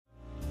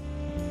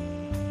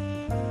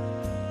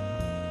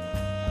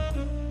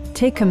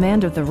Take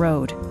command of the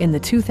road in the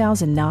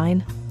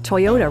 2009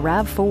 Toyota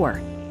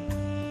RAV4.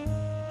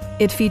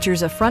 It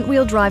features a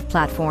front-wheel drive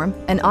platform,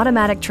 an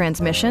automatic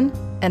transmission,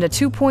 and a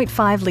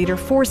 2.5-liter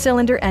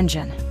four-cylinder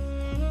engine.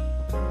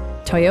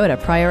 Toyota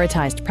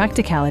prioritized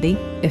practicality,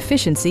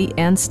 efficiency,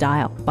 and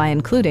style by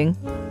including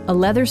a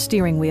leather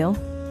steering wheel,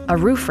 a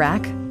roof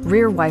rack,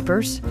 rear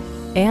wipers,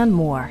 and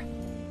more.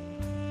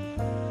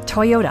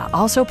 Toyota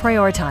also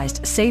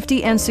prioritized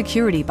safety and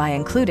security by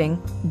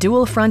including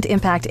dual front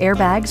impact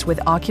airbags with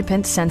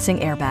occupant sensing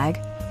airbag,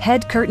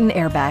 head curtain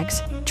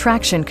airbags,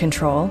 traction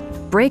control,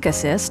 brake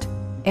assist,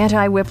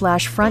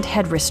 anti-whiplash front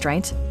head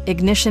restraints,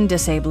 ignition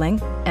disabling,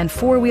 and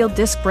four-wheel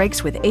disc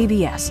brakes with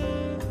ABS.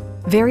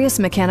 Various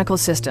mechanical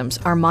systems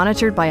are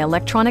monitored by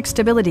electronic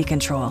stability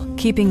control,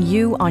 keeping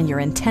you on your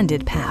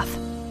intended path.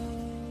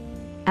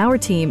 Our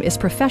team is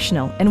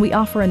professional and we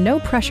offer a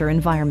no-pressure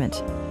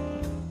environment.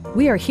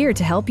 We are here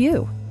to help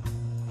you.